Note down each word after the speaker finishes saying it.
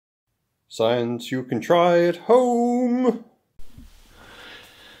Science you can try at home.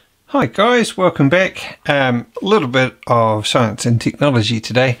 Hi guys, welcome back. A little bit of science and technology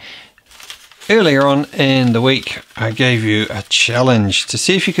today. Earlier on in the week I gave you a challenge to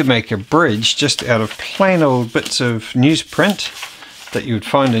see if you could make a bridge just out of plain old bits of newsprint that you would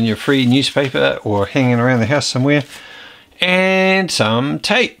find in your free newspaper or hanging around the house somewhere, and some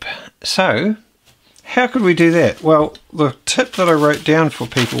tape. So how could we do that? Well, the tip that I wrote down for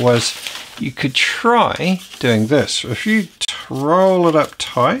people was you could try doing this. If you roll it up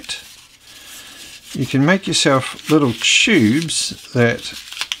tight, you can make yourself little tubes that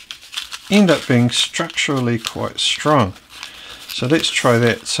end up being structurally quite strong. So let's try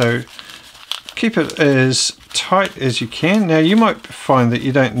that. So keep it as tight as you can. Now you might find that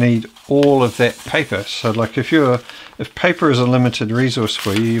you don't need all of that paper. So like if paper is a limited resource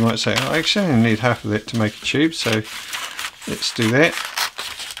for you, you might say, oh, actually I only need half of that to make a tube. So let's do that.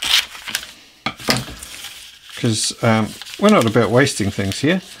 Because we're not about wasting things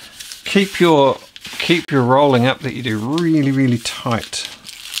here. Keep your rolling up that you do really tight,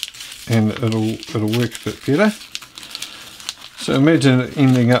 and it'll work a bit better. So imagine it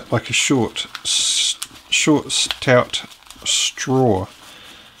ending up like a short stout straw.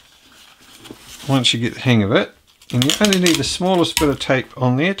 Once you get the hang of it, and you only need the smallest bit of tape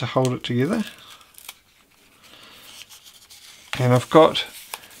on there to hold it together. And I've got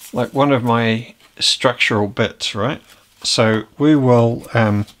like one of my structural bits, right? So we will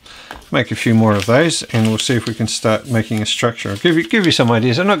make a few more of those, and we'll see if we can start making a structure. I'll give you some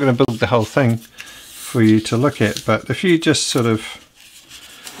ideas. I'm not going to build the whole thing for you to look at, but if you just sort of,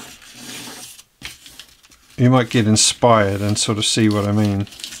 you might get inspired and sort of see what I mean.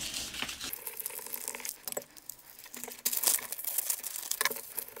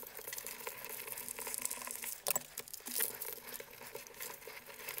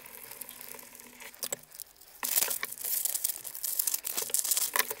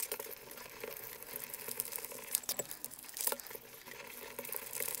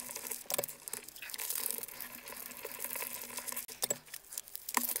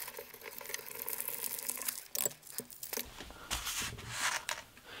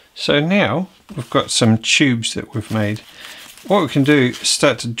 So now we've got some tubes that we've made. What we can do is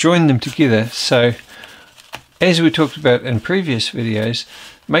start to join them together. So as we talked about in previous videos,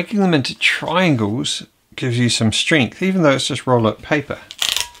 making them into triangles gives you some strength, even though it's just roll up paper.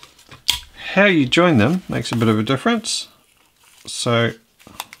 How you join them makes a bit of a difference. So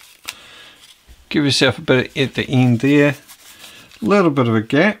give yourself a bit at the end there, a little bit of a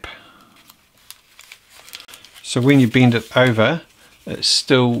gap. So when you bend it over, it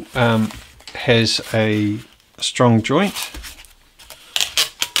still has a strong joint.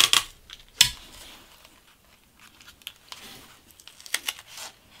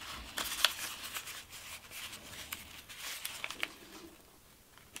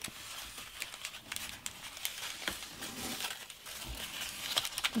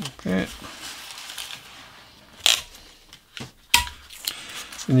 Okay.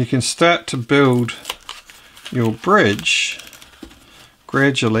 And you can start to build your bridge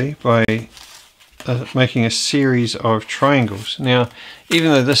gradually by making a series of triangles. Now,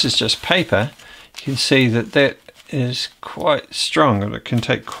 even though this is just paper, you can see that that is quite strong, and it can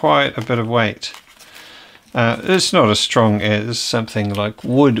take quite a bit of weight. It's not as strong as something like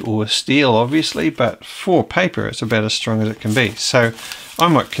wood or steel, obviously, but for paper it's about as strong as it can be. So I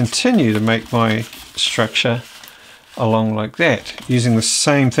might continue to make my structure along like that, using the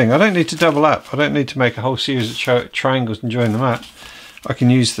same thing. I don't need to double up. I don't need to make a whole series of triangles and join them up. I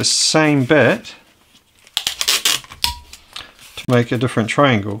can use the same bit to make a different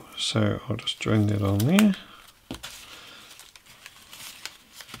triangle. So I'll just join that on there.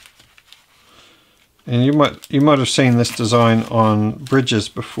 And you might have seen this design on bridges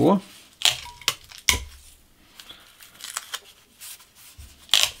before.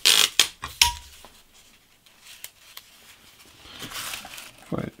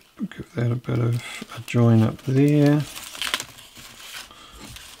 If I give that a bit of a join up there.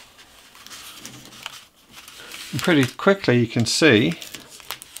 And pretty quickly you can see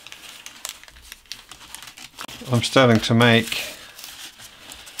I'm starting to make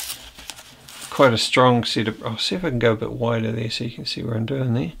quite a strong set of, I'll see if I can go a bit wider there so you can see what I'm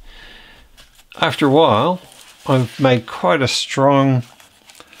doing there. After a while I've made quite a strong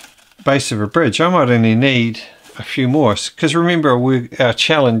base of a bridge. I might only need a few more, because remember our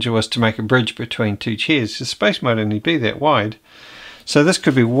challenge was to make a bridge between two chairs. The space might only be that wide. So this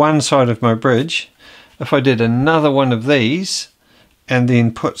could be one side of my bridge. If I did another one of these and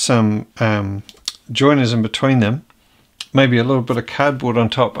then put some joiners in between them, maybe a little bit of cardboard on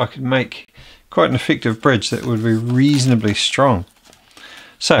top, I could make quite an effective bridge that would be reasonably strong.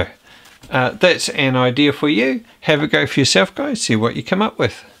 So that's an idea for you. Have a go for yourself, guys. See what you come up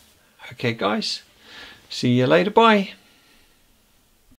with. Okay, guys. See you later. Bye.